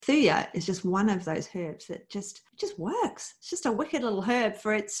Thuja is just one of those herbs that just works. It's just a wicked little herb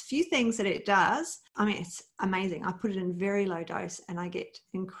for its few things that it does. I mean, it's amazing. I put it in very low dose and I get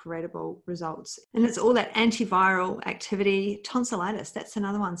incredible results. And it's all that antiviral activity. Tonsillitis, that's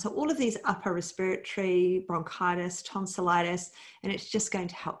another one. So all of these upper respiratory, bronchitis, tonsillitis, and it's just going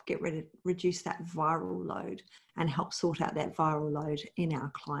to help reduce that viral load and help sort out that viral load in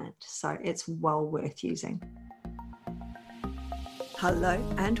our client. So it's well worth using. Hello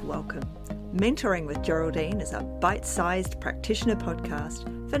and welcome. Mentoring with Geraldine is a bite-sized practitioner podcast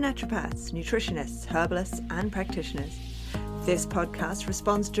for naturopaths, nutritionists, herbalists and practitioners. This podcast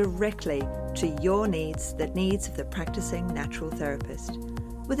responds directly to your needs, the needs of the practicing natural therapist.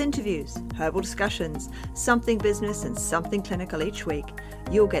 With interviews, herbal discussions, something business and something clinical each week,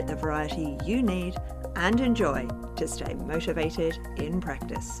 you'll get the variety you need and enjoy to stay motivated in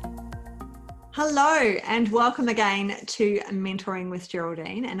practice. Hello and welcome again to Mentoring with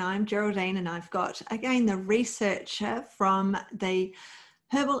Geraldine, and I'm Geraldine and I've got again the researcher from the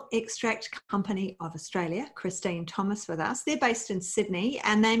Herbal Extract Company of Australia, Christine Thomas, with us. They're based in Sydney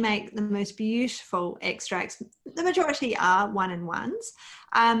and they make the most beautiful extracts. The majority are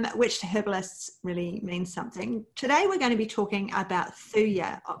 1-in-1s, which to herbalists really means something. Today we're going to be talking about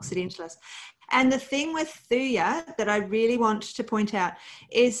Thuja occidentalis. And the thing with Thuja that I really want to point out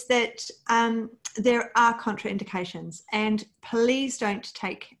is that there are contraindications, and please don't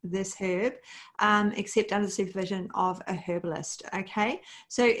take this herb except under the supervision of a herbalist, okay?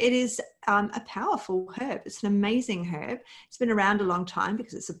 So it is a powerful herb. It's an amazing herb. It's been around a long time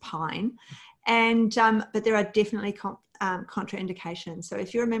because it's a pine, and but there are definitely contraindications. So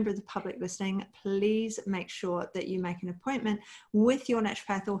if you're a member of the public listening, please make sure that you make an appointment with your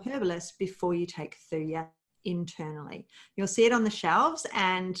naturopath or herbalist before you take Thuja internally. You'll see it on the shelves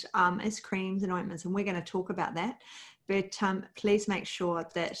and as creams and ointments, and we're going to talk about that. But please make sure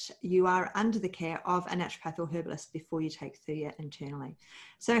that you are under the care of a naturopath or herbalist before you take Thuja internally.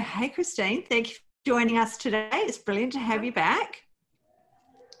 So, hey, Christine, thank you for joining us today. It's brilliant to have you back.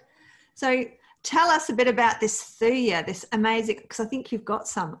 So, tell us a bit about this Thuja, this amazing, because I think you've got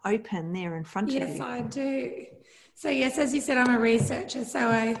some open there in front of you. Yes, I do. So yes, as you said, I'm a researcher, so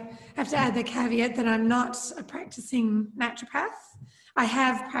I have to add the caveat that I'm not a practicing naturopath. I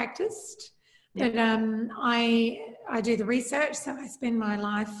have practiced, but I do the research, so I spend my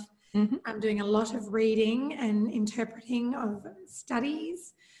life doing a lot of reading and interpreting of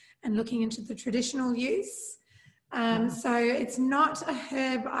studies and looking into the traditional use. So it's not a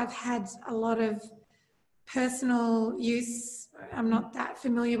herb I've had a lot of personal use. I'm not that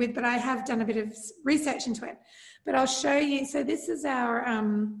familiar with, but I have done a bit of research into it. But I'll show you. So this is our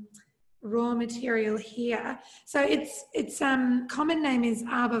raw material here. So its common name is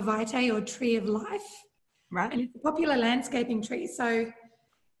Arbor Vitae, or tree of life. Right. And it's a popular landscaping tree. So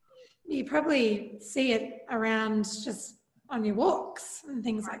you probably see it around just on your walks and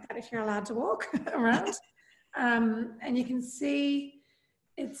things like that, if you're allowed to walk around. And you can see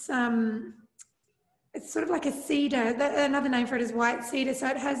it's sort of like a cedar. Another name for it is white cedar. So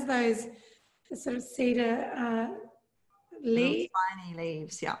it has those sort of cedar leaves. Tiny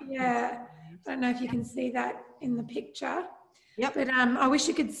leaves, yeah. Yeah. I don't know if you can see that in the picture. Yep. But I wish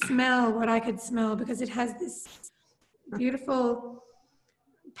you could smell what I could smell, because it has this beautiful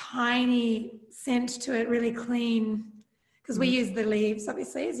piney scent to it, really clean, because we use the leaves,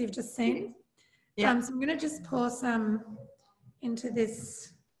 obviously, as you've just seen. Yeah. So I'm going to just pour some into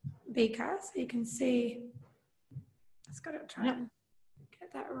this beaker so you can see. I've got to try and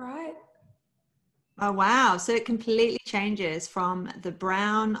get that right. Oh, wow. So it completely changes from the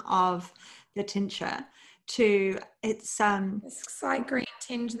brown of the tincture to its slight green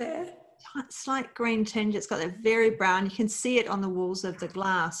tinge there. Slight green tinge. It's got that very brown. You can see it on the walls of the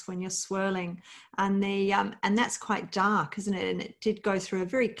glass when you're swirling, and and that's quite dark, isn't it? And it did go through a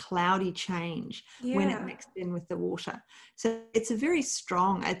very cloudy change when it mixed in with the water. So it's a very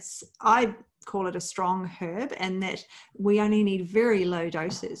strong. I call it a strong herb, and that we only need very low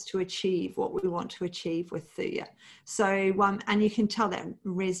doses to achieve what we want to achieve with Thuja. So and you can tell that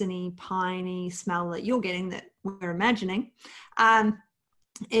resiny, piney smell that you're getting, that we're imagining.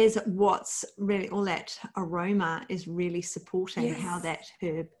 Is what's really, all that aroma is really supporting how that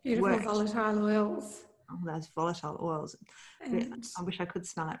herb beautiful works. Volatile oils. Oh, those volatile oils. And I wish I could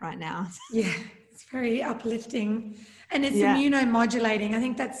smell it right now. Yeah, it's very uplifting, and it's immunomodulating. I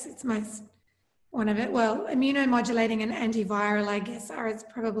think it's most one of it. Well, immunomodulating and antiviral, I guess, are its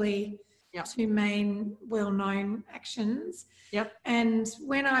probably two main well-known actions. Yep. And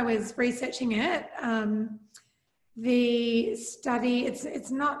when I was researching it, the study,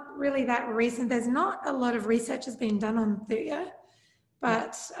 it's not really that recent. There's not a lot of research has been done on Thuja,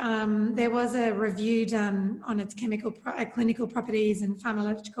 But there was a review done on its clinical properties and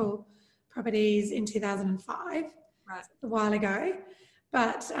pharmacological properties in 2005, Right. a while ago.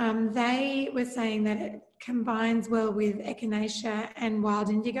 But they were saying that it combines well with echinacea and wild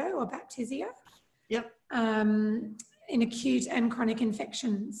indigo or baptisia. Yep. In acute and chronic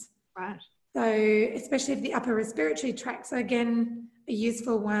infections. Right. So especially for the upper respiratory tract. So again, a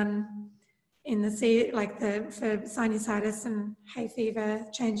useful one in the for sinusitis and hay fever,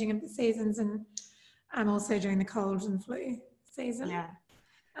 changing of the seasons, and also during the cold and flu season. Yeah.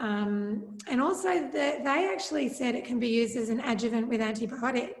 And also they actually said it can be used as an adjuvant with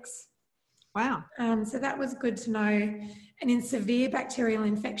antibiotics. Wow. So that was good to know. And in severe bacterial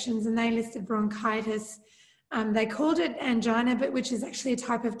infections, and they listed bronchitis, they called it angina, but which is actually a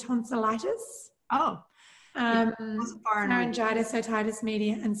type of tonsillitis. Oh. Pharyngitis, otitis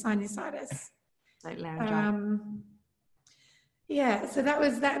media, and sinusitis. Like laryngitis. Yeah, so that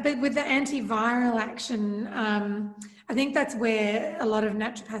was that. But with the antiviral action, I think that's where a lot of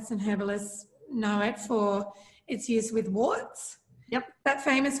naturopaths and herbalists know it for its use with warts. Yep. That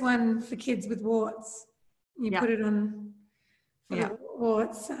famous one for kids with warts. You put it on for the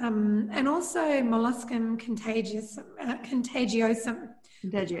warts. And also molluscum contagiosum. Contagiosum.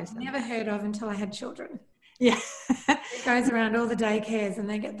 Never heard of until I had children. Yeah. It goes around all the daycares and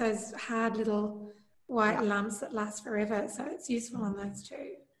they get those hard little white lumps that last forever. So it's useful on those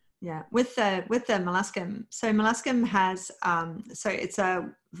too. Yeah. With the molluscum. So molluscum has, so it's a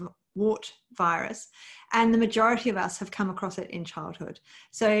wart virus, and the majority of us have come across it in childhood.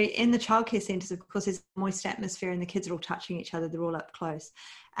 So in the childcare centres, of course, there's a moist atmosphere and the kids are all touching each other. They're all up close.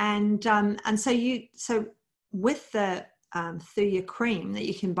 And so with the Thuja cream that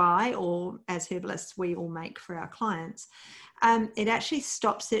you can buy, or as herbalists we all make for our clients, it actually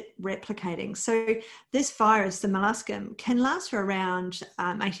stops it replicating. So this virus, the molluscum, can last for around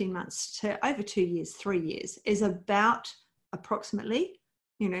 18 months to over 2 years, 3 years, is about approximately,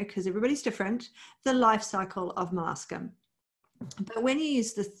 because everybody's different, the life cycle of molluscum. But when you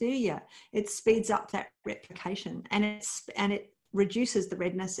use the Thuja, it speeds up that replication, and it reduces the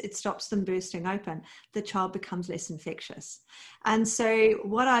redness. It stops them bursting open. The child becomes less infectious. And so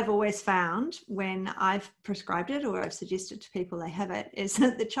what I've always found when I've prescribed it or I've suggested to people they have it is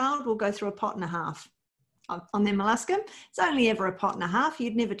that the child will go through a pot and a half on their molluscum. It's only ever a pot and a half.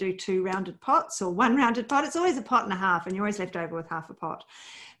 You'd never do 2 rounded pots or 1 rounded pot. It's always a pot and a half, and you're always left over with half a pot.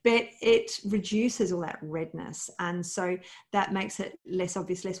 But it reduces all that redness, and so that makes it less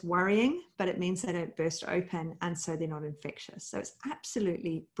obvious, less worrying, but it means they don't burst open, and so they're not infectious. So it's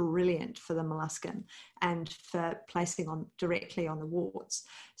absolutely brilliant for the molluscum and for placing directly on the warts.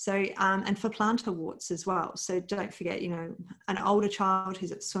 So and for plantar warts as well. So don't forget, an older child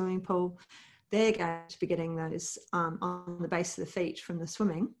who's at the swimming pool, they're going to be getting those on the base of the feet from the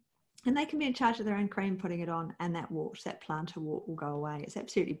swimming. And they can be in charge of their own cream, putting it on, and that plantar wart will go away. It's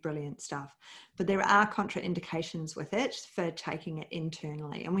absolutely brilliant stuff. But there are contraindications with it for taking it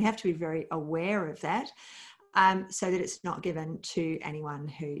internally. And we have to be very aware of that so that it's not given to anyone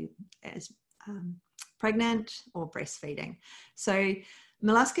who is pregnant or breastfeeding. So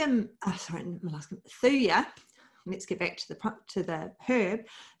Thuja, let's get back to the herb.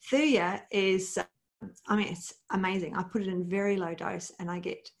 Thuja is... it's amazing. I put it in very low dose and I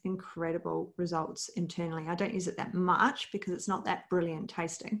get incredible results internally. I don't use it that much because it's not that brilliant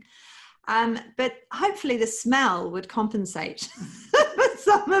tasting. But hopefully the smell would compensate for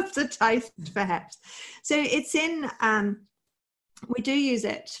some of the taste perhaps. So it's in, we do use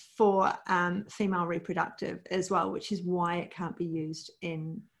it for female reproductive as well, which is why it can't be used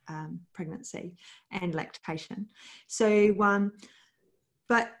in pregnancy and lactation. So,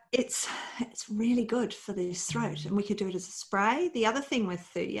 but it's really good for the throat, and we could do it as a spray. The other thing with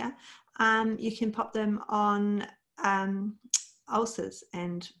Thuja, you can pop them on ulcers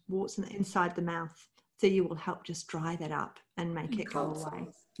and warts inside the mouth. Thuja will help just dry that up and make it go away.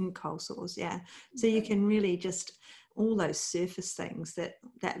 And cold sores, yeah. So you can really just, all those surface things, that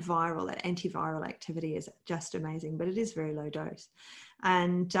antiviral activity is just amazing, but it is very low dose.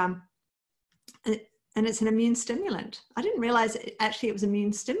 And it's an immune stimulant. I didn't realize it was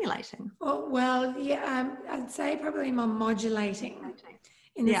immune stimulating. Well, yeah, I'd say probably more modulating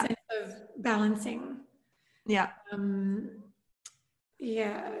in the sense of balancing. Yeah.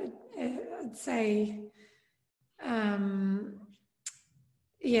 I'd say,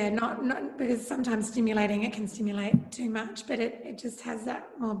 not because sometimes stimulating it can stimulate too much, but it just has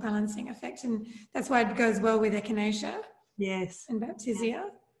that more balancing effect, and that's why it goes well with echinacea. Yes. And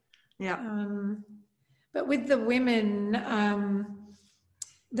baptisia. Yeah. But with the women,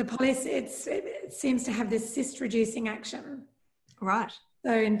 the it seems to have this cyst reducing action. Right.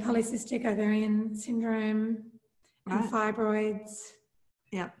 So in polycystic ovarian syndrome and fibroids,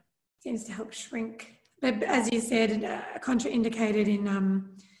 seems to help shrink. But as you said, contraindicated in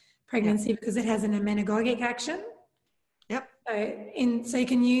pregnancy because it has an emmenagogic action. Yep. So you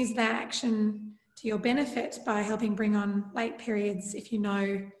can use that action to your benefit by helping bring on late periods if you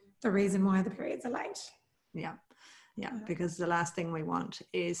know the reason why the periods are late. Yeah. Yeah, because the last thing we want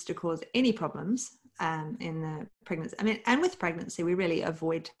is to cause any problems in the pregnancy. I mean, and with pregnancy, we really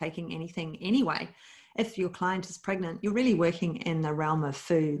avoid taking anything anyway. If your client is pregnant, you're really working in the realm of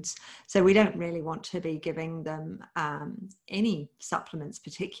foods. So we don't really want to be giving them any supplements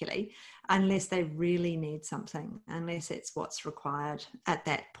particularly, unless they really need something, unless it's what's required at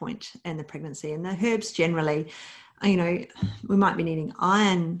that point in the pregnancy. And the herbs generally, you know, we might be needing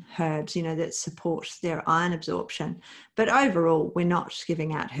iron herbs, you know, that support their iron absorption. But overall, we're not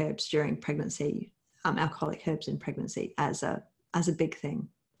giving out herbs during pregnancy, alcoholic herbs in pregnancy as a big thing.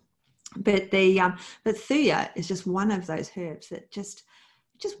 But but Thuja is just one of those herbs that just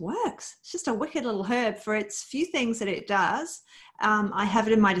works. It's just a wicked little herb for its few things that it does. I have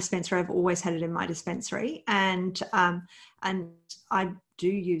it in my dispensary. I've always had it in my dispensary, and I do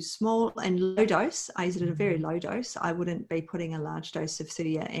use small and low dose. I use it at a very low dose. I wouldn't be putting a large dose of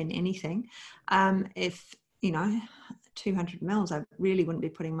Thuja in anything. If, you know, 200 mils, I really wouldn't be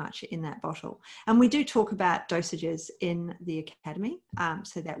putting much in that bottle. And we do talk about dosages in the academy.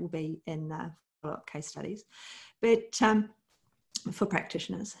 So that will be in the follow-up case studies, but for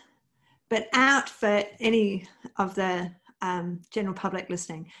practitioners. But out for any of the general public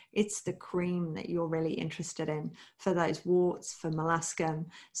listening, it's the cream that you're really interested in for those warts, for molluscum.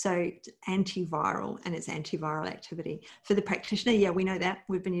 So antiviral, and its antiviral activity. For the practitioner, yeah, we know that.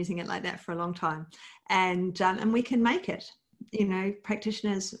 We've been using it like that for a long time, and we can make it. You know,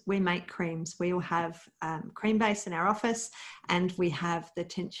 practitioners, we make creams. We all have cream base in our office, and we have the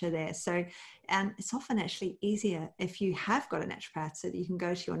tincture there. So it's often actually easier if you have got a naturopath, so that you can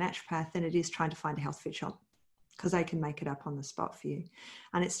go to your naturopath than it is trying to find a health food shop, because they can make it up on the spot for you.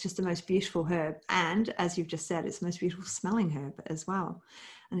 And it's just the most beautiful herb. And as you've just said, it's the most beautiful smelling herb as well.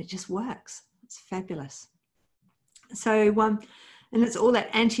 And it just works. It's fabulous. So, and it's all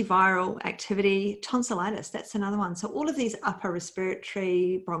that antiviral activity. Tonsillitis, that's another one. So all of these upper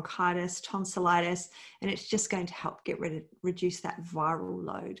respiratory, bronchitis, tonsillitis, and it's just going to help reduce that viral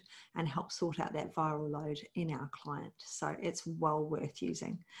load and help sort out that viral load in our client. So it's well worth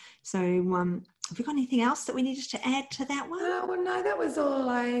using. So have we got anything else that we needed to add to that one? Well, no, that was all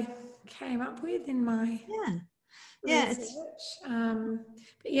I came up with in my research.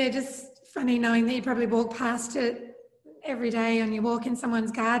 But yeah, just funny knowing that you probably walk past it every day on your walk in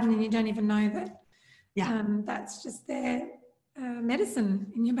someone's garden and you don't even know that that's just their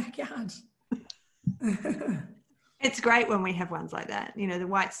medicine in your backyard. It's great when we have ones like that, you know, the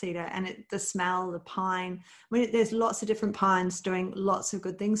white cedar and the smell, the pine. I mean, there's lots of different pines doing lots of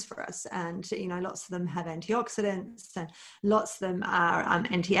good things for us. And, you know, lots of them have antioxidants and lots of them are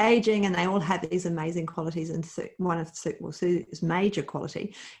anti-aging, and they all have these amazing qualities. And one of Thuja's major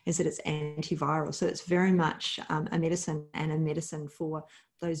quality is that it's antiviral. So it's very much a medicine for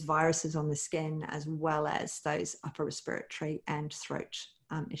those viruses on the skin, as well as those upper respiratory and throat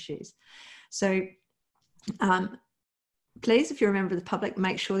issues. So, please, if you're a member of the public,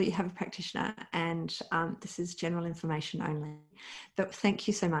 make sure that you have a practitioner, and this is general information only. But thank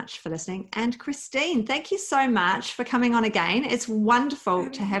you so much for listening. And Christine, thank you so much for coming on again. It's wonderful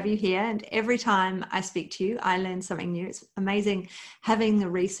to have you here. And every time I speak to you, I learn something new. It's amazing having the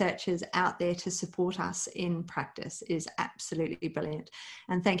researchers out there to support us in practice is absolutely brilliant.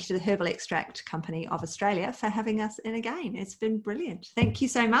 And thank you to the Herbal Extract Company of Australia for having us in again. It's been brilliant. Thank you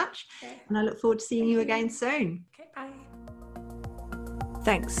so much. And I look forward to seeing you again soon. Okay, bye.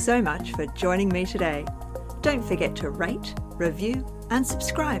 Thanks so much for joining me today. Don't forget to rate, review, and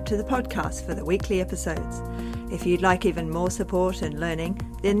subscribe to the podcast for the weekly episodes. If you'd like even more support and learning,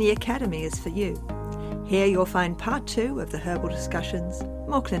 then the Academy is for you. Here you'll find part 2 of the herbal discussions,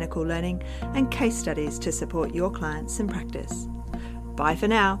 more clinical learning, and case studies to support your clients in practice. Bye for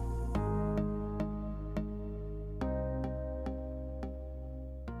now.